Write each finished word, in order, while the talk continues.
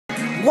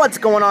What's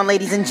going on,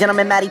 ladies and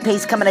gentlemen? Matty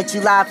Pace coming at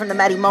you live from the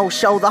Matty Mo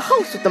Show, the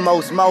host with the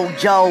most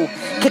mojo.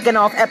 Kicking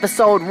off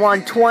episode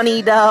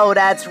 120, though.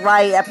 That's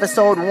right,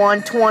 episode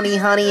 120,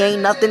 honey.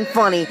 Ain't nothing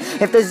funny.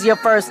 If this is your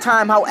first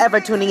time, however,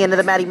 tuning into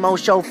the Matty Mo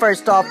Show,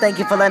 first off, thank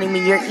you for lending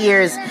me your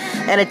ears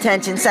and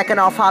attention. Second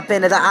off, hop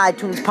into the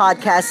iTunes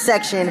podcast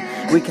section.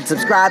 We can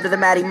subscribe to the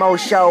Matty Mo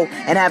Show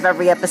and have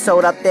every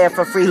episode up there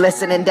for free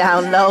listen and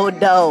download,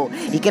 though.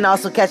 You can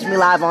also catch me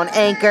live on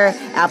Anchor,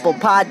 Apple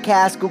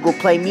Podcasts, Google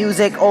Play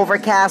Music,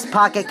 Overcast,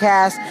 Pocket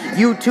Cast,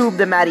 YouTube,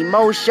 The Matty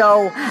Mo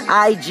Show,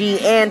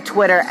 IG and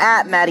Twitter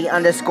at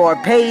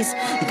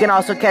Matty_Pace. You can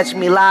also catch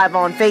me live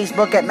on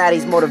Facebook at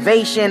Matty's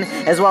Motivation,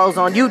 as well as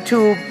on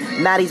YouTube,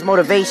 Matty's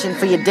Motivation,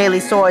 for your daily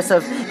source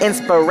of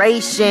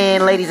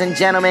inspiration. Ladies and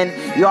gentlemen,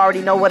 you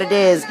already know what it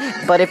is,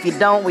 but if you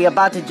don't, we're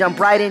about to jump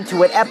right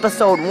into it.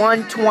 Episode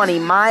 120,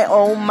 my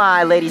oh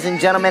my, ladies and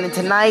gentlemen, and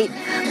tonight,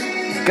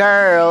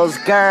 girls,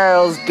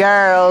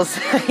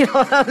 you know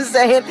what I'm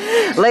saying?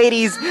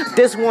 Ladies,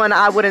 this one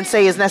I wouldn't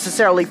say is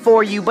necessarily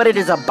for you, but it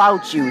is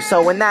about you.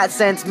 So in that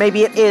sense,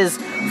 maybe it is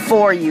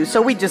for you.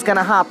 So we just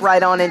gonna hop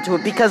right on into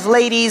it, because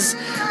ladies,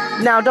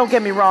 now don't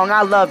get me wrong,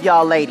 I love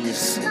y'all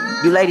ladies.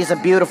 You ladies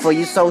are beautiful,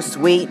 you so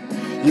sweet,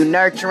 you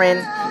nurturing,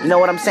 you know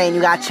what I'm saying?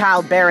 You got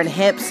childbearing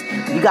hips,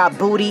 you got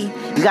booty,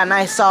 you got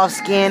nice soft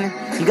skin,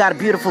 you got a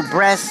beautiful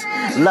breast,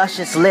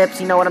 luscious lips,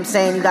 you know what I'm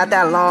saying? You got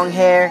that long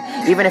hair.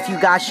 Even if you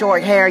got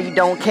short hair, you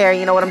don't care,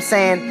 you know what I'm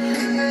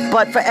saying?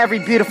 But for every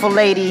beautiful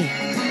lady,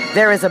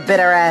 there is a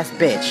bitter ass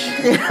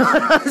bitch. You know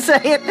what I'm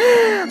saying?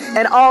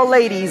 And all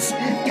ladies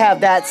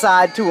have that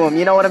side to them,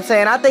 you know what I'm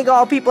saying? I think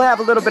all people have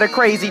a little bit of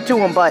crazy to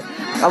them, but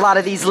a lot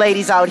of these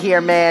ladies out here,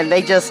 man,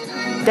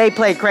 they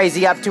play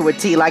crazy up to a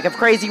T. Like, if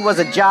crazy was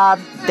a job,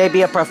 they'd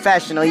be a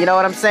professional, you know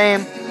what I'm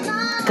saying?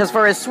 Because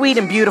for as sweet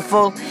and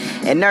beautiful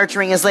and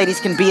nurturing as ladies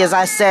can be, as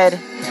I said,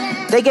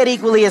 they get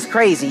equally as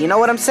crazy, you know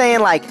what I'm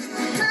saying? Like,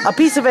 a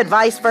piece of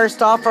advice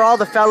first off for all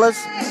the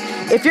fellas: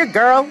 if your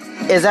girl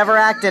is ever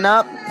acting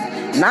up,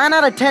 9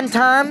 out of 10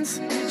 times,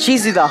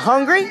 she's either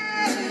hungry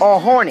or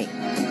horny,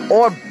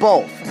 or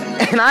both.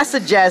 And I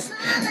suggest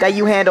that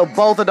you handle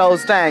both of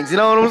those things, you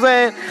know what I'm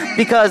saying?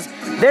 Because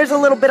there's a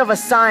little bit of a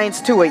science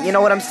to it, you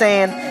know what I'm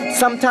saying?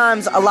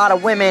 Sometimes a lot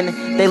of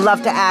women, they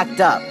love to act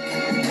up.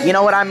 You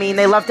know what I mean?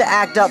 They love to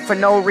act up for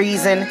no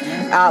reason.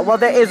 Well,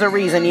 there is a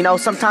reason, you know.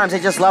 Sometimes they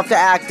just love to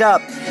act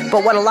up.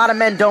 But what a lot of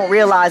men don't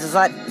realize is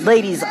that,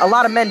 ladies, a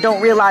lot of men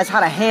don't realize how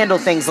to handle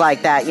things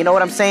like that. You know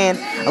what I'm saying?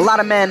 A lot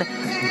of men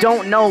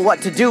don't know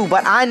what to do.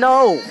 But I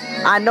know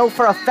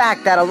for a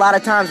fact that a lot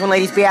of times when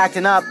ladies be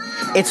acting up,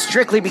 it's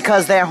strictly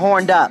because they're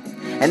horned up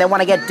and they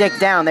want to get dick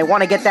down. They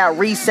want to get that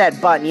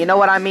reset button, you know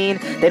what I mean?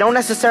 They don't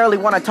necessarily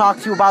want to talk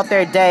to you about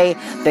their day.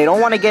 They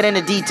don't want to get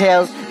into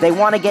details. They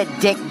want to get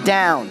dick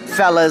down,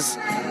 fellas.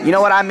 You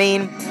know what I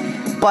mean?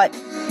 But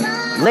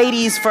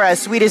ladies, for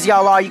as sweet as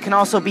y'all are, you can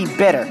also be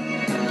bitter.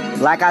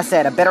 Like I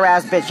said, a bitter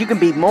ass bitch. You can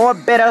be more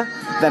bitter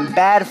than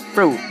bad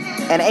fruit.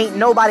 And ain't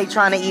nobody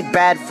trying to eat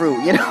bad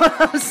fruit, you know what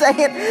I'm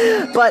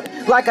saying? But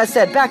like I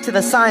said, back to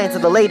the science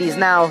of the ladies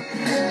now.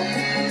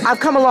 I've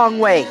come a long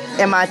way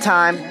in my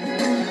time.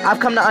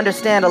 I've come to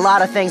understand a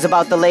lot of things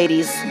about the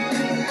ladies.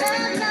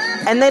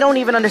 And they don't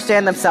even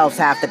understand themselves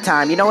half the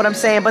time, you know what I'm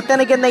saying? But then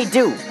again, they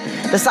do.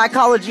 The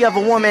psychology of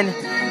a woman,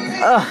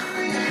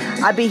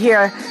 I'd be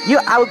here.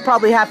 I would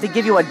probably have to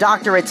give you a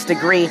doctorate's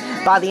degree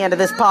by the end of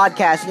this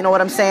podcast, you know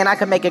what I'm saying? I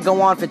could make it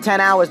go on for 10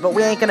 hours, but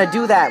we ain't gonna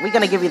do that. We're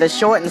gonna give you the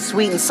short and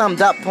sweet and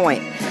summed up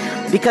point.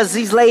 Because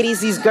these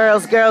ladies, these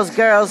girls,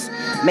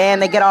 man,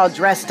 they get all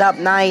dressed up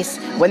nice.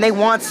 When they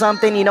want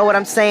something, you know what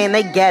I'm saying?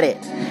 They get it.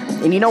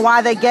 And you know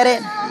why they get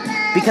it?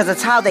 Because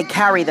it's how they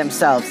carry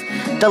themselves.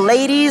 The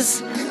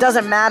ladies,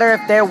 doesn't matter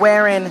if they're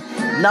wearing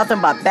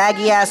nothing but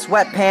baggy ass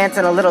sweatpants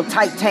and a little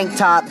tight tank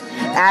top,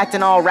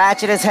 acting all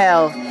ratchet as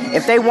hell.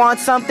 If they want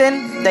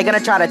something, they're gonna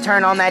try to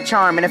turn on that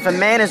charm. And if a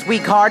man is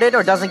weak-hearted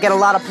or doesn't get a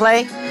lot of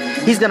play,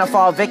 he's gonna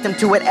fall victim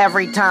to it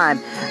every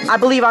time. I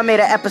believe I made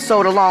an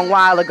episode a long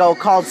while ago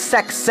called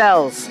Sex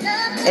Sells.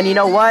 And you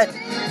know what?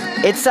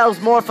 It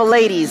sells more for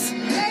ladies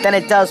than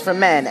it does for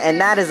men. And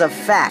that is a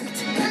fact.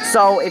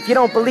 So if you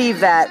don't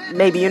believe that,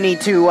 maybe you need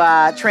to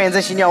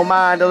transition your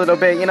mind a little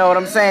bit, you know what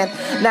I'm saying?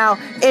 Now,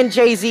 in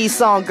Jay-Z's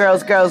song,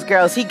 Girls,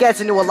 he gets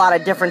into a lot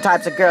of different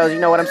types of girls, you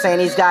know what I'm saying?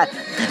 He's got,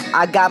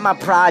 I got my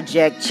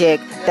project chick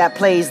that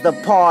plays the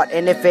part,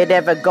 and if it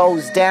ever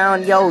goes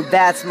down, yo,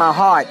 that's my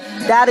heart.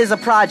 That is a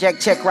project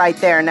chick right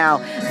there. Now,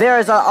 there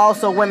is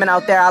also women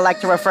out there I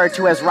like to refer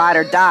to as ride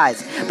or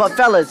dies. But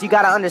fellas, you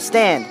gotta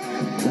understand,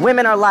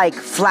 women are like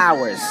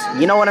flowers,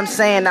 you know what I'm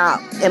saying? Now,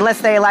 unless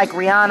they like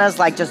Rihanna's,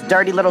 like just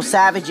dirty little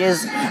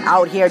savages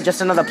out here,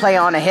 just another player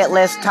on a hit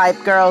list type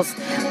girls,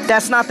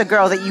 that's not the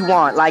girl that you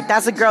want. Like,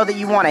 that's a girl that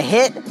you want to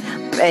hit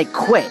and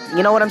quit,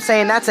 you know what I'm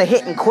saying? That's a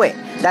hit and quit.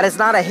 That is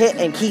not a hit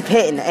and keep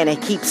hitting and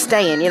it keeps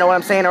staying, you know what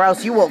I'm saying? Or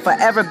else you will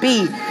forever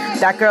be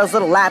that girl's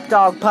little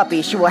lapdog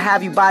puppy. She will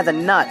have you by the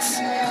nuts.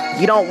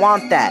 You don't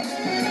want that.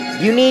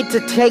 You need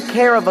to take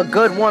care of a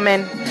good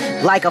woman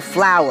like a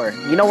flower.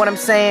 You know what I'm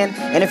saying?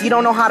 And if you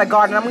don't know how to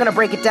garden, I'm going to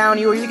break it down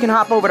to you, or you can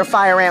hop over to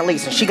Fire Ant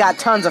Lisa. She got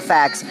tons of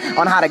facts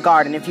on how to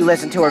garden if you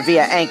listen to her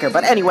via Anchor.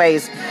 But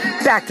anyways,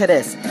 back to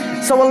this.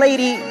 So a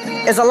lady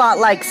is a lot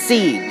like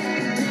seed.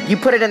 You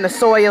put it in the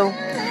soil,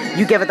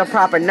 you give it the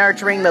proper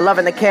nurturing, the love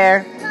and the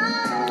care,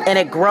 and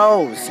it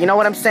grows. You know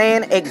what I'm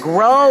saying? It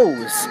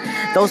grows.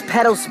 Those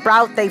petals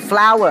sprout, they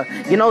flower,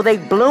 you know, they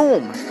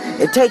bloom.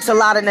 It takes a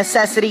lot of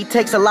necessity,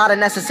 takes a lot of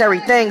necessary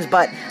things,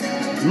 but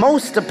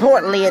most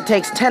importantly, it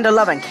takes tender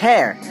love and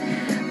care.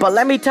 But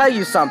let me tell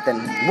you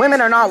something.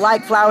 Women are not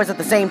like flowers at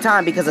the same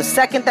time, because the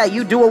second that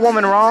you do a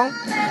woman wrong,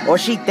 or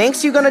she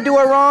thinks you're gonna do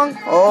her wrong,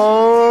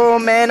 oh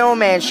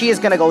man, she is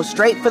gonna go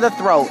straight for the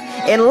throat.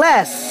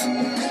 Unless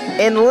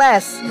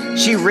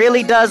she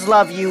really does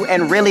love you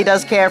and really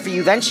does care for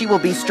you, then she will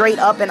be straight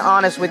up and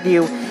honest with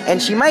you,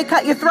 and she might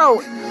cut your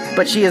throat,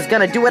 but she is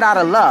gonna do it out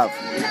of love.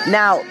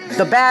 Now,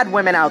 the bad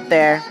women out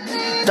there,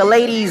 the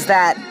ladies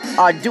that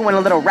are doing a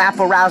little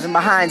rap-a-rousing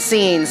behind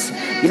scenes,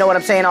 you know what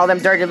I'm saying, all them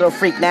dirty little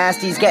freak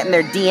nasties getting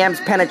their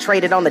DMs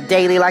penetrated on the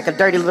daily like a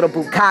dirty little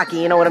bukkake,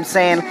 you know what I'm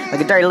saying,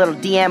 like a dirty little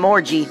DM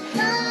orgy.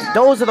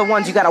 Those are the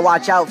ones you gotta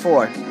watch out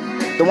for.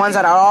 The ones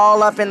that are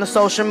all up in the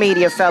social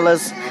media,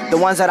 fellas. The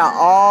ones that are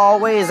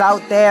always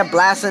out there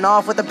blasting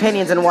off with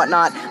opinions and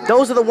whatnot.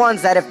 Those are the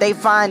ones that if they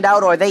find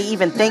out or they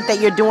even think that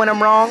you're doing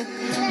them wrong,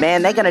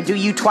 man, they're gonna do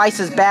you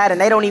twice as bad,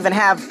 and they don't even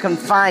have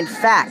confined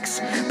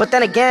facts. But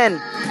then again,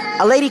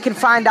 a lady can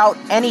find out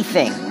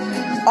anything.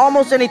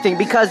 Almost anything,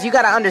 because you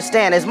gotta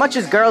understand, as much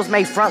as girls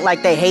may front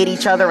like they hate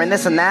each other and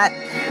this and that,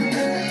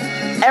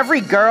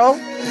 every girl,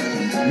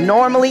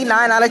 normally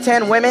 9 out of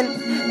 10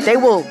 women, they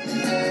will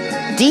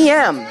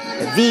DM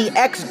the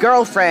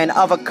ex-girlfriend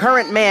of a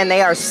current man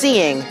they are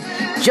seeing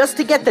just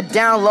to get the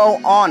down low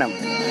on him.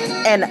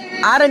 And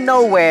out of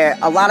nowhere,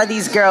 a lot of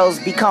these girls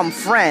become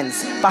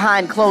friends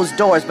behind closed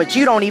doors, but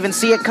you don't even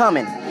see it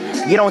coming.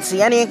 You don't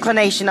see any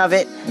inclination of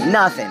it,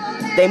 nothing.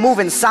 They move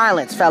in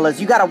silence, fellas.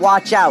 You gotta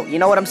watch out, you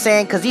know what I'm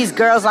saying? Because these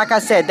girls, like I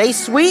said, they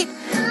sweet,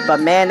 but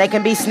man, they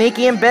can be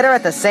sneaky and bitter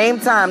at the same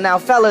time. Now,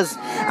 fellas,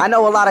 I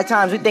know a lot of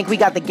times we think we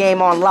got the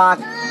game on lock.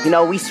 You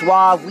know, we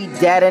suave, we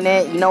dead in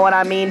it, you know what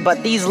I mean?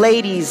 But these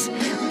ladies,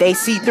 they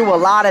see through a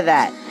lot of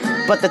that.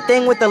 But the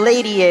thing with the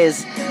lady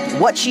is,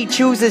 what she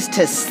chooses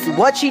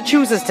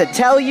to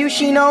tell you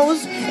she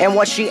knows, and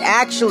what she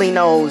actually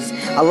knows,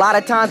 a lot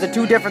of times are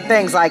two different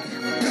things. Like,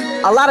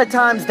 a lot of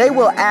times they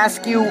will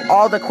ask you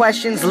all the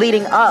questions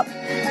leading up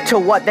to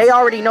what they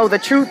already know the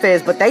truth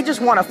is, but they just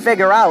want to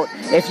figure out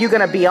if you're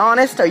going to be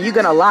honest or you're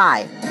going to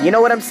lie. You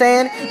know what I'm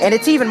saying? And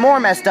it's even more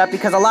messed up,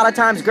 because a lot of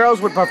times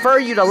girls would prefer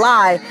you to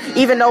lie,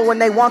 even though when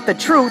they want the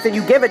truth and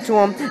you give it to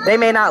them, they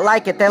may not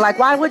like it. They're like,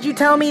 why would you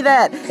tell me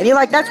that? And you're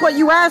like, that's what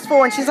you asked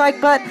for. And she's like,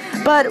 but,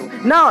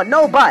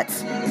 no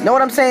buts. Know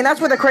what I'm saying?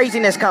 That's where the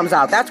craziness comes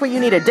out. That's where you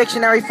need a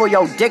dictionary for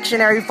your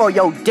dictionary for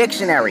your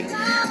dictionary.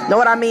 Know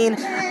what I mean?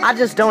 I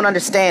just don't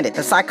understand it.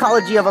 The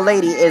psychology of a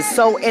lady is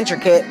so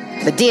intricate.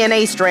 The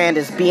DNA strand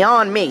is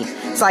beyond me.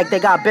 It's like they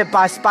got bit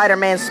by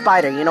Spider-Man's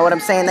spider. You know what I'm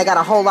saying? They got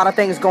a whole lot of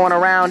things going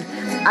around.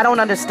 I don't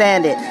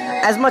understand it.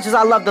 As much as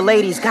I love the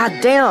ladies,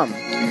 goddamn.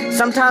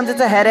 Sometimes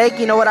it's a headache,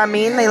 you know what I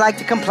mean? They like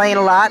to complain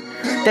a lot.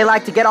 They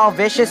like to get all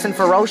vicious and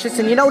ferocious.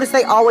 And you notice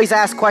they always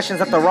ask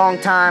questions at the wrong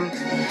time.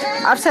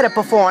 I've said it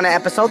before on an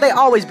episode. They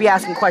always be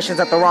asking questions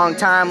at the wrong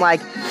time.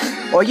 Like,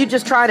 or you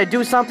just try to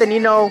do something, you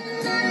know,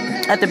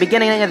 at the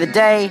beginning of the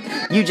day,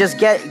 you just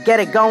get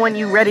it going,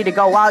 you ready to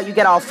go out, you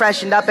get all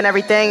freshened up and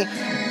everything,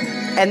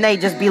 and they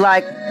just be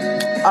like,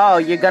 oh,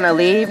 you're gonna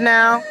leave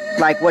now?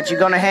 Like, what, you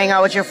gonna hang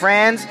out with your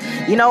friends?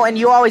 You know, and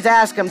you always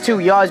ask them too.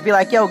 You always be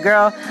like, yo,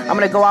 girl, I'm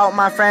gonna go out with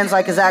my friends.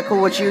 Like, is that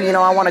cool with you? You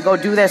know, I want to go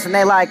do this. And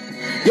they like,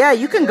 yeah,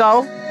 you can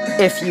go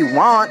if you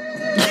want.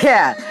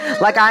 Yeah,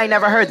 like I ain't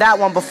never heard that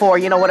one before,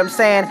 you know what I'm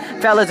saying?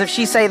 Fellas, if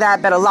she say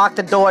that, better lock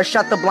the door,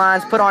 shut the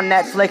blinds, put on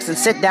Netflix, and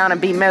sit down and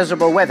be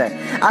miserable with her.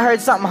 I heard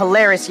something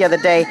hilarious the other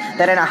day,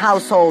 that in a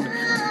household,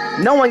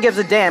 no one gives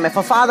a damn. If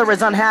a father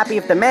is unhappy,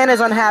 if the man is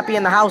unhappy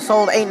in the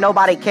household, ain't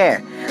nobody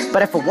care.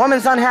 But if a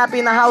woman's unhappy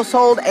in the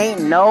household,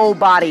 ain't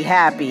nobody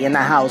happy in the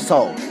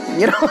household.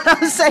 You know what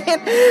I'm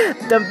saying?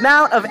 The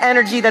amount of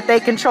energy that they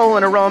control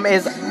in a room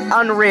is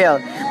unreal.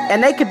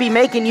 And they could be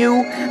making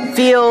you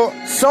feel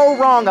so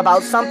wrong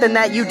about something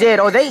that you did.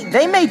 Or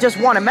they may just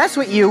want to mess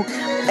with you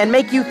and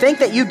make you think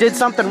that you did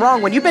something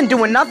wrong when you've been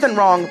doing nothing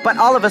wrong. But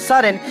all of a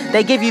sudden,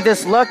 they give you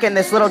this look and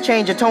this little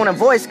change of tone of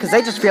voice because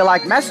they just feel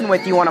like messing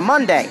with you on a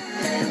Monday.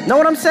 Know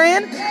what I'm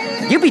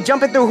saying? You be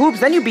jumping through hoops,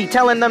 then you be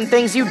telling them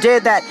things you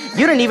did that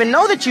you didn't even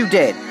know that you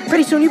did.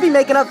 Pretty soon you be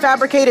making up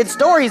fabricated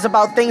stories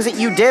about things that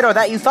you did or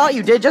that you thought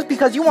you did just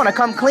because you want to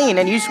come clean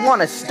and you just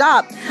want to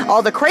stop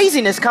all the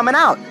craziness coming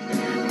out.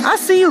 I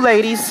see you,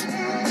 ladies.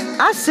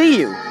 I see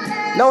you.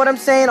 Know what I'm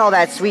saying? All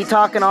that sweet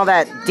talking, all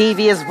that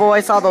devious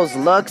voice, all those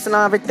looks and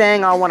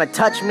everything, all want to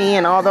touch me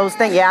and all those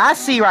things. Yeah, I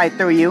see right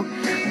through you.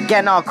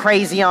 Getting all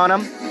crazy on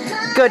them.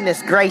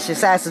 Goodness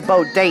gracious, ass is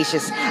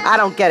bodacious. I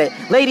don't get it.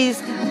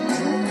 Ladies,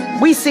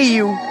 we see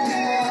you.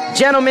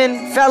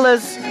 Gentlemen,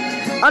 fellas,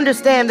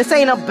 Understand, this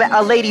ain't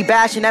a lady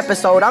bashing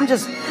episode. I'm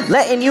just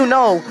letting you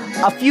know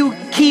a few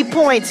key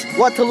points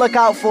what to look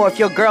out for if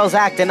your girl's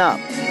acting up.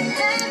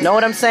 Know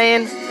what I'm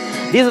saying?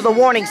 These are the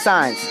warning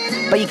signs.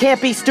 But you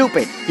can't be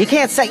stupid. You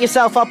can't set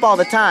yourself up all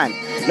the time.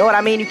 Know what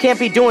I mean? You can't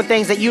be doing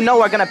things that you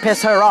know are going to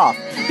piss her off.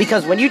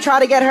 Because when you try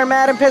to get her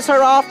mad and piss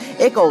her off,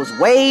 it goes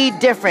way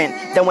different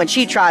than when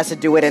she tries to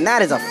do it, and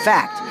that is a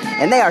fact.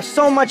 And they are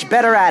so much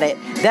better at it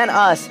than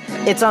us.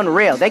 It's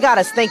unreal. They got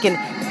us thinking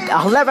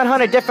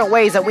 1,100 different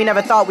ways that we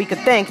never thought we could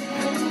think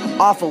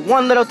off of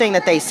one little thing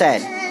that they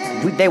said.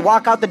 They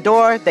walk out the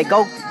door, they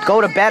go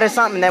to bed or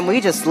something, and then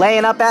we just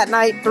laying up at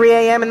night, 3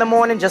 a.m. in the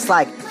morning, just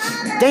like,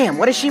 damn,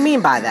 what does she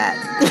mean by that?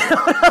 You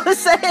know what I'm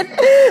saying?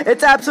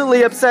 It's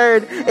absolutely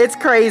absurd. It's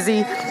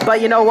crazy.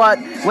 But you know what?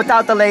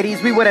 Without the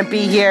ladies, we wouldn't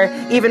be here.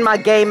 Even my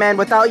gay men,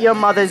 without your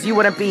mothers, you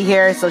wouldn't be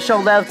here. So show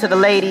love to the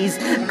ladies.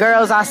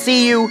 Girls, I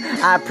see you.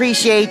 I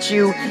appreciate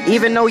you.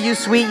 Even though you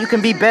sweet, you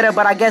can be bitter,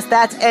 but I guess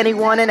that's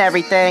anyone and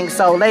everything.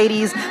 So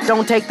ladies,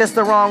 don't take this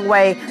the wrong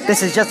way.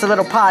 This is just a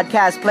little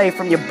podcast play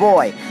from your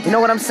boy. You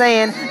know what I'm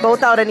saying? But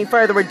without any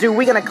further ado,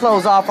 we're going to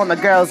close off on the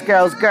girls,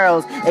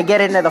 and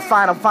get into the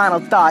final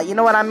thought. You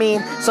know what I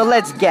mean? So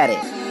let's get it.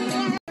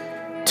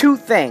 2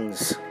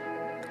 things.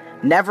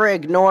 Never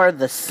ignore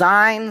the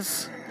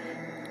signs,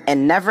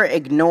 and never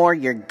ignore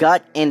your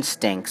gut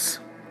instincts.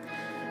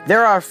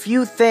 There are a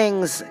few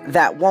things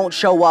that won't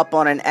show up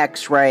on an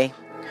X-ray.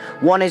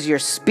 One is your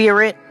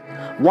spirit,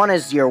 one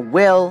is your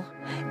will,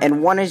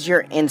 and one is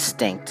your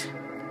instinct.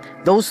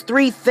 Those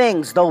 3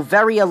 things, though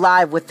very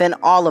alive within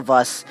all of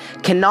us,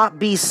 cannot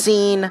be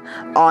seen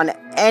on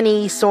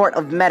any sort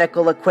of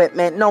medical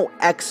equipment. No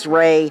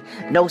X-ray,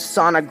 no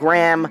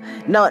sonogram,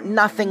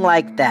 nothing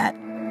like that.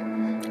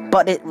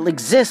 But it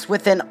exists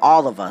within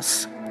all of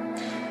us.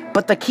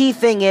 But the key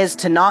thing is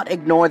to not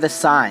ignore the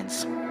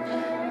signs.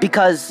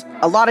 Because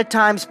a lot of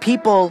times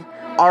people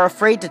are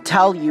afraid to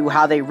tell you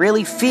how they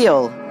really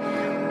feel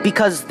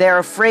because they're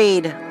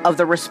afraid of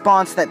the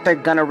response that they're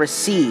gonna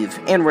receive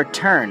in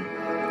return.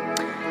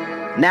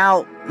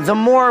 Now, the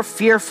more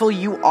fearful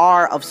you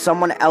are of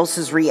someone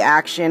else's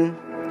reaction,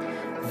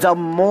 the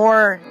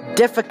more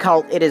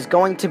difficult it is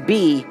going to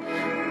be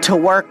to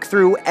work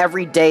through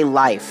everyday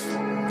life.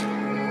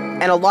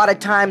 And a lot of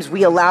times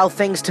we allow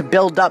things to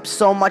build up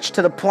so much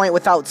to the point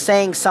without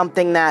saying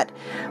something that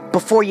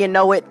before you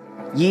know it,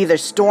 you either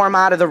storm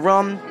out of the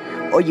room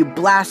or you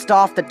blast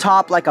off the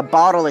top like a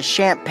bottle of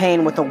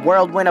champagne with a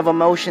whirlwind of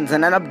emotions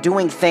and end up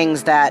doing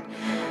things that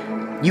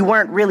you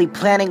weren't really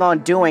planning on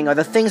doing, or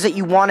the things that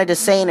you wanted to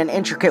say in an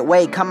intricate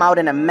way come out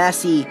in a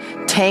messy,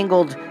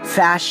 tangled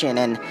fashion,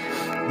 and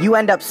you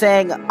end up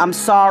saying, I'm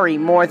sorry,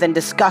 more than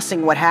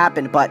discussing what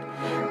happened. But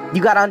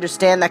you gotta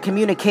understand that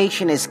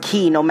communication is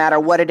key no matter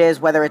what it is,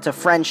 whether it's a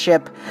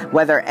friendship,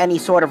 whether any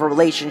sort of a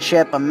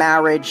relationship, a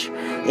marriage.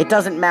 It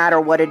doesn't matter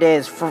what it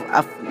is.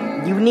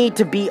 You need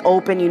to be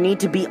open, you need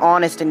to be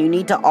honest, and you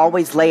need to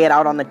always lay it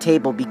out on the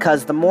table,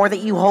 because the more that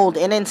you hold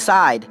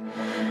inside,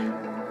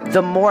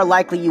 the more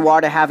likely you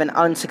are to have an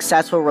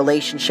unsuccessful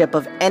relationship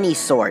of any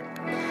sort,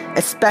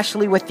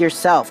 especially with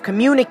yourself.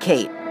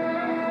 Communicate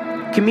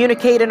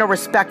in a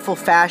respectful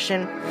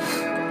fashion.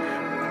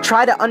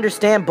 Try to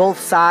understand both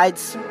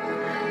sides.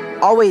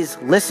 Always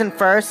listen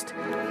first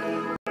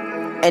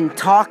and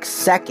talk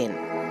second.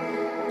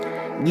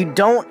 You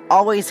don't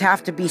always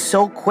have to be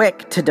so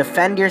quick to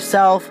defend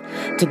yourself,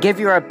 to give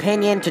your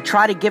opinion, to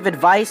try to give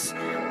advice.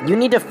 You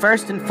need to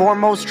first and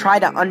foremost try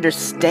to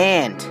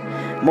understand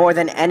more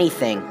than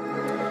anything.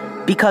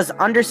 Because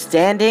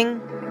understanding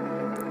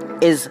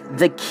is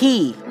the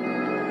key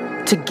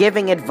to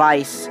giving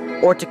advice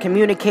or to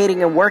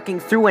communicating and working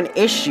through an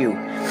issue.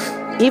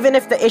 Even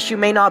if the issue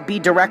may not be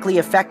directly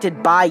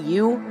affected by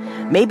you,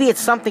 maybe it's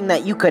something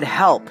that you could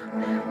help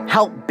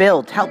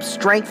build, help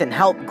strengthen,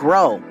 help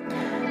grow.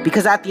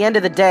 Because at the end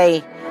of the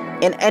day,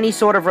 in any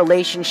sort of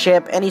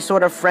relationship, any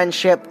sort of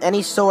friendship,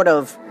 any sort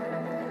of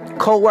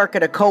coworker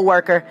to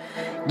coworker,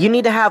 you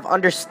need to have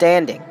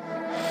understanding.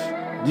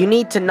 You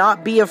need to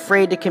not be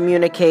afraid to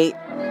communicate,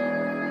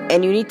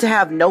 and you need to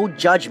have no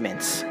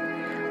judgments.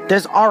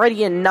 There's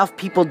already enough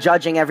people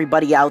judging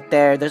everybody out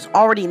there. There's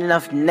already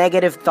enough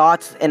negative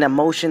thoughts and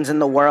emotions in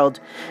the world.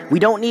 We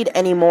don't need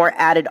any more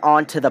added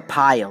on to the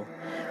pile.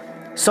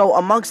 So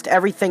amongst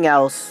everything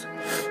else,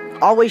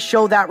 always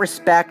show that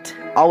respect,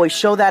 always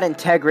show that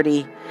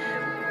integrity,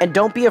 and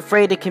don't be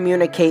afraid to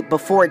communicate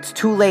before it's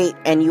too late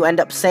and you end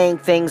up saying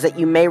things that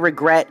you may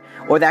regret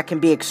or that can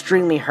be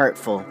extremely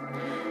hurtful.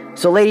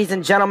 So ladies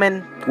and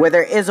gentlemen, where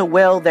there is a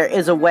will, there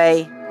is a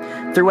way.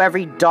 Through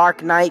every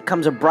dark night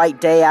comes a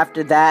bright day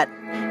after that.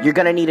 You're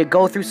going to need to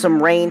go through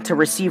some rain to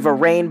receive a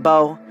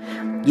rainbow.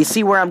 You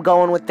see where I'm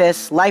going with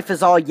this? Life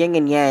is all yin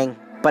and yang,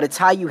 but it's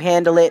how you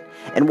handle it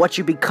and what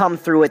you become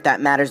through it that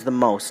matters the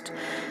most.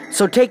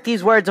 So take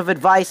these words of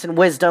advice and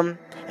wisdom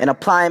and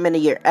apply them into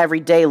your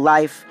everyday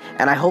life,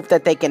 and I hope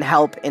that they can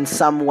help in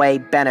some way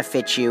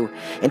benefit you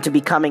into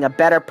becoming a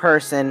better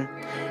person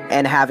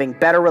and having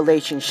better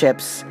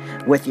relationships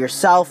with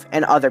yourself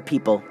and other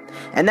people.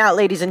 And that,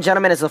 ladies and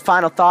gentlemen, is the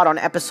final thought on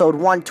episode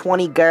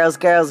 120. Girls.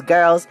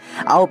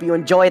 I hope you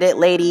enjoyed it,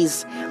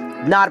 ladies.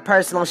 Not a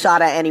personal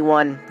shot at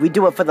anyone. We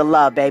do it for the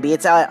love, baby.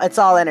 It's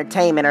all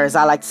entertainment, or as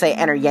I like to say,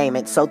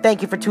 entertainment. So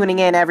thank you for tuning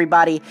in,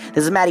 everybody.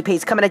 This is Matty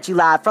Pace coming at you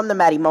live from the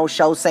Matty Mo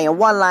Show, saying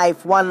one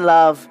life, one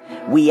love.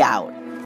 We out.